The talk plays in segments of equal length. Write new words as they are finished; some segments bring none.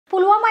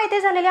पुलवामा येथे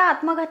झालेल्या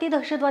आत्मघाती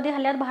दहशतवादी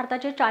हल्ल्यात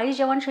भारताचे 40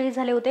 जवान शहीद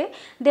झाले होते।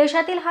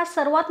 देशातील हा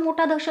सर्वात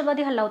मोठा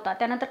दहशतवादी हल्ला होता।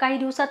 त्यानंतर काही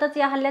दिवसातच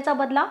या हल्ल्याचा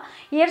बदला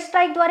एअर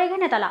स्ट्राईकद्वारे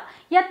घेण्यात आला।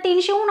 यात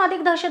 300हून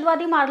अधिक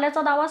दहशतवादी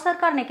मारल्याचा दावा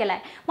सरकारने केलाय।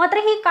 मात्र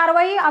ही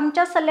कारवाई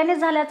आमच्या सल्ल्याने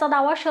झाल्याचा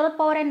दावा शरद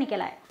पवार यांनी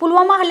केलाय।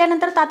 पुलवामा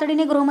हल्ल्यानंतर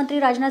तातडीने गृहमंत्री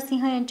राजनाथ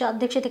सिंह यांच्या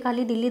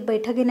अध्यक्षतेखाली दिल्लीत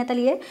बैठक घेण्यात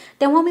आली आहे।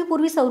 तेव्हा मी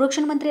पूर्वी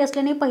संरक्षण मंत्री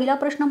असल्याने पहिला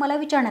प्रश्न मला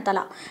विचारण्यात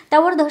आला।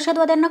 त्यावर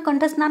दहशतवाद्यांना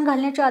कंठस्नान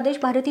घालण्याचे आदेश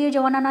भारतीय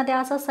जवानांना द्या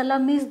असा सल्ला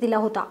मीच दिला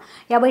होता।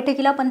 या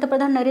बैठकीला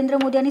पंतप्रधान नरेंद्र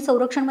मोदी आणि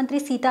संरक्षण मंत्री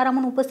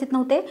सीतारामन उपस्थित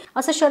नव्हते,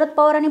 असं शरद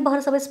पवार यांनी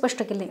भरसभेत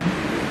स्पष्ट केले।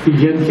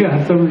 ज्यांच्या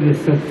हातामध्ये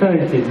सत्ता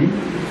आहे त्यांनी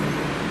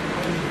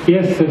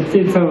या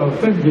सत्तेचा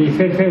वापर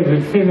देशाच्या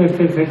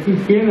रक्षणासाठी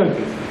केला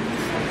पाहिजे।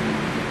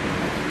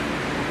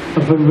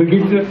 आपण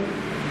बघितलं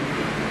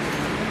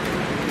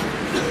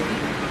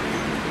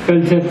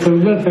कालच्या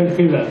 14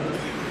 तारखेला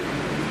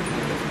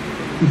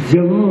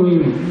जम्मू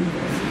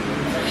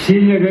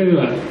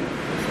श्रीनगरला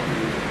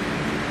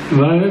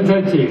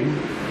भारताचे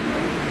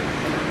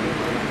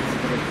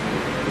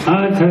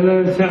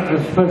 8,000च्या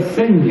आसपास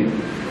सैन्य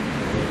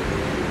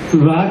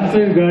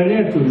 72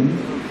 गाड्यातून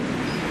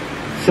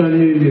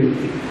चाललेले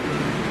होते।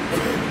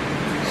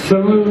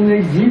 समोरून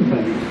एक जीप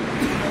आली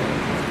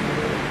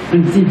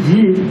आणि ती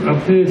जीप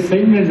आपले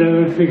सैन्य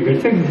दलाचे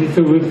घटक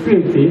जिथे बसले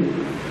होते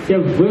त्या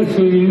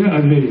बसवरून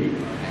आलेली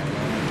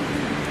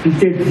आणि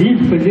त्या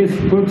जीपमध्ये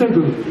स्फोटक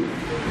होते।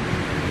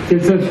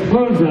 त्याचा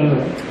स्फोट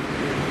झाला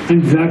आणि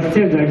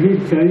जागच्या जागी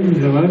 40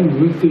 जवान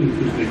मृत्यू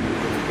झाले।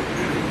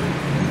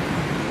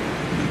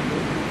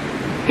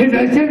 हे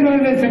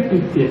दहशतवादाचं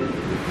कृत्य आहे।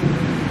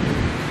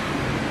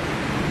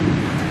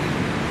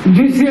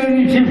 दुसऱ्या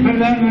दिवशी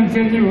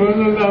प्रधानमंत्र्यांनी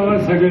बोलवलं आम्हा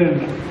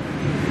सगळ्यांना,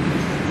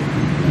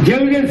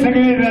 जेवढे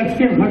सगळे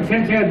राजकीय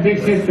पक्षाचे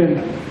अध्यक्ष आहेत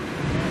त्यांना।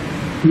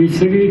 मी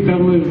सगळी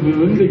कामं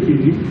बंद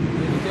केली,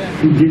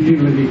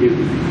 दिल्लीमध्ये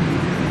गेलो।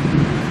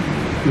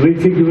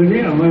 बैठकीमध्ये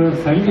आम्हाला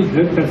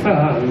सांगितलं कसा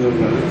हा हल्ला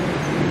झाला,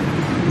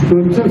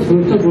 कोणतं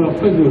स्फोटक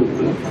वापरलं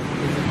होतं,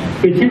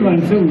 कशी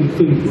माणसं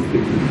मृत्यू होते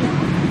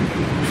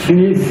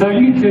आणि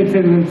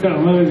सांगितल्याच्या नंतर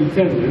आम्हाला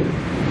विचारलं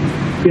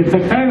त्याचा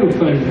काय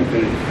उपाययोजना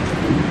करायचा।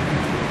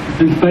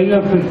 आणि पहिला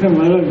प्रश्न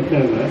मला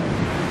विचारला,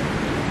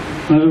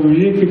 मला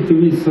म्हणजे की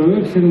तुम्ही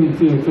संरक्षण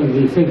मंत्री होता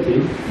देशाचे,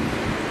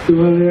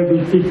 तुम्हाला या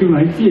गोष्टीची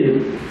माहिती आहे,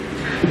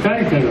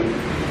 काय करावं?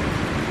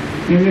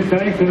 म्हणजे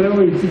काय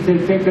करावं याची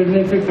चर्चा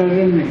करण्याचं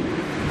कारण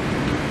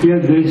नाही। या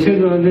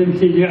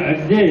दहशतवाद्यांचे जे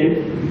अड्डे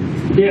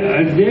आहेत ते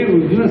अड्डे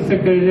उद्ध्वस्त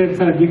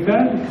करण्याचा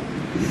अधिकार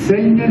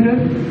सैन्य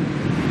दल,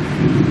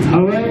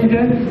 हवाई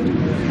दल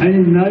आणि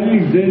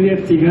नाविक दल या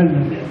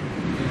तिघांना द्या।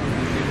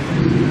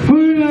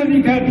 पूर्ण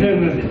अधिकार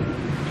त्यांना द्या।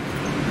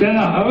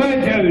 त्यांना हव्या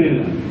त्या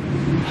वेळेला,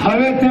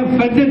 हव्या त्या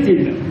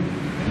पद्धतीला,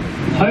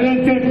 हव्या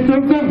त्या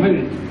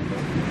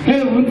टोकापर्यंत हे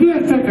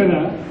उद्ध्वस्त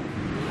करा,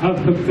 हा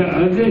फक्त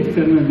आदेश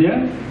त्यांना द्या।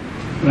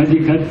 माझी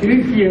खात्री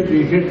की या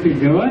देशाचे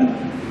जवान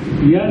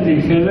या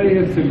देशाला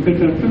या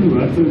संकटातून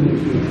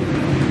वाचवण्याचे।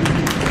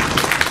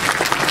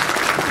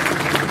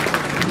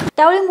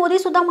 त्यावेळी मोदी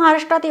सुद्धा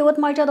महाराष्ट्रात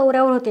यवतमाळच्या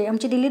दौऱ्यावर होते।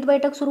 आमची दिल्लीत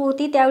बैठक सुरू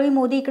होती, त्यावेळी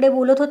मोदी इकडे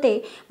बोलत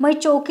होते, मैं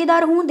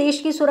चौकीदार हूँ, देश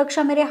की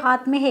सुरक्षा मेरे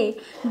हाथ में है,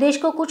 देश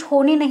को कुछ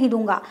होने नहीं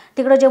दूंगा।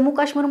 तिकडे जम्मू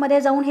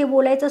काश्मीरमध्ये जाऊन हे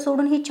बोलायचं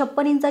सोडून ही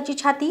 56 इंचाची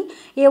छाती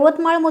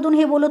यवतमाळमधून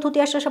हे बोलत होते,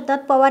 अशा शब्दात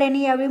पवार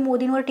यांनी यावेळी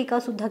मोदींवर टीका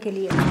सुद्धा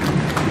केली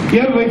आहे।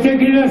 या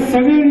बैठकीला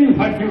सगळ्यांनी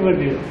पाठिंबा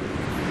दिला।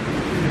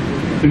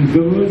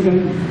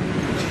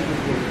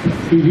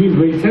 ही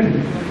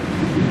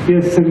बैठक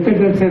या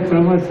संकटाच्या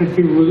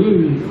कामासाठी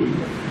बोलवली होती।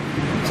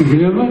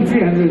 गृहमंत्री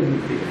हजर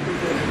होते,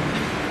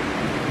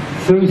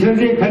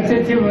 संसदीय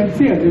खात्याचे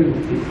मंत्री हजर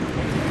होते,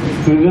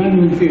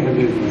 प्रधानमंत्री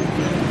हजर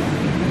होते,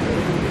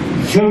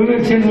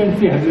 संरक्षण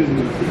मंत्री हजर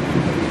होते।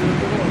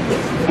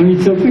 आम्ही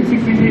चौकशी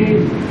केली,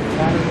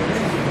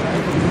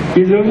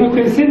 हे लोक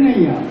कैसे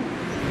नाही या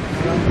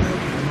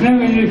नाही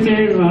म्हणजे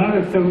ते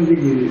महाराष्ट्रामध्ये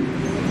गेले।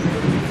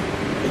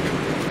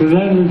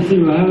 प्रधानमंत्री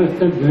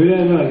महाराष्ट्रात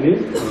धुळ्याला आले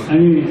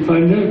आणि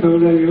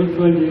पांढरकवडा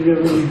यवतमाळ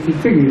जिल्ह्यामध्ये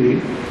तिथे गेले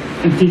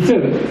आणि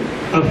तिथं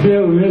आपल्या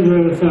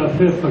उमेदवाराचा,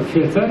 आपल्या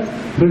पक्षाचा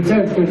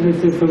प्रचार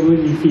करण्याच्या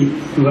संबंधीची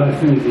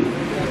भाषणं दिली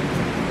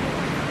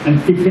आणि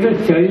तिकडे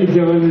 40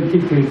 जवानांची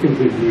फिरत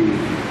पडली।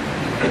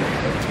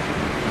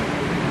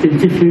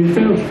 त्यांची फिरत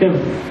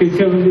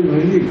त्याच्यामध्ये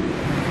भरली।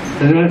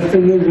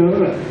 राष्ट्रध्वज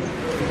दौरा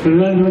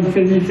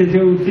प्रधानमंत्र्यांनी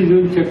त्याच्यावरती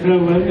 2 चक्रा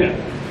मारल्या,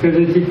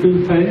 कदाचित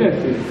तुम्ही पाहिल्या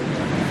असेल,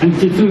 आणि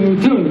तिथून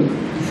उठून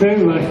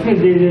सगळे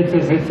भाषणं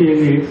देण्याच्यासाठी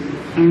आले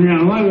आणि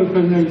आम्हा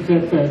लोकांना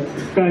विचारतात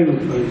काय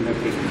उपाययोजना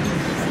केली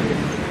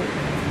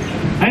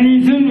आणि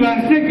इथून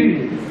भाषण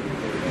केली।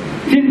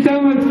 चिंता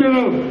मत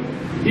करो,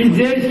 इस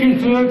देश की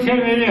सुरक्षा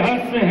मेरे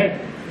हाथ में है,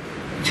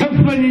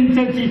 56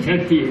 इंचाची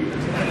छाती है,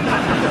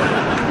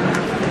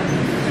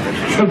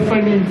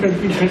 56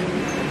 इंचाची छाती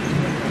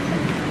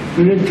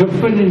म्हणजे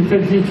 56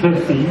 इंचाची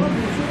छाती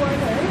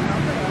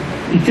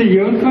इथे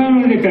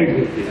यवतमाळमध्ये काय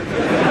करते?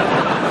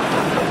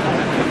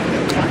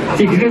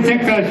 तिकडेच्या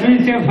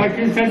काश्मीरच्या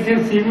पाकिस्तानच्या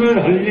सीमेवर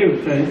हल्ले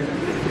होत आहेत,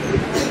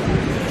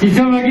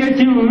 तिथं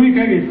मागे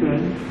भूमिका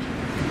घेतात।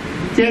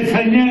 त्या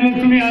सैन्याला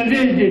तुम्ही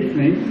आदेश देत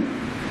नाही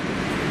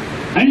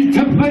आणि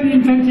 56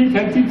 इंचाची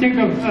छातीच्या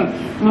गप्पा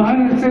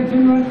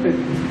महाराष्ट्रातून वाटतात.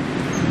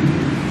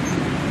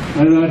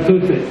 मला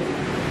आठवत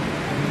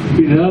आहे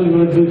की लाल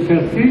बहादूर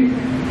शास्त्री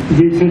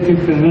देशाचे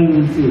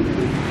प्रधानमंत्री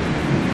होते.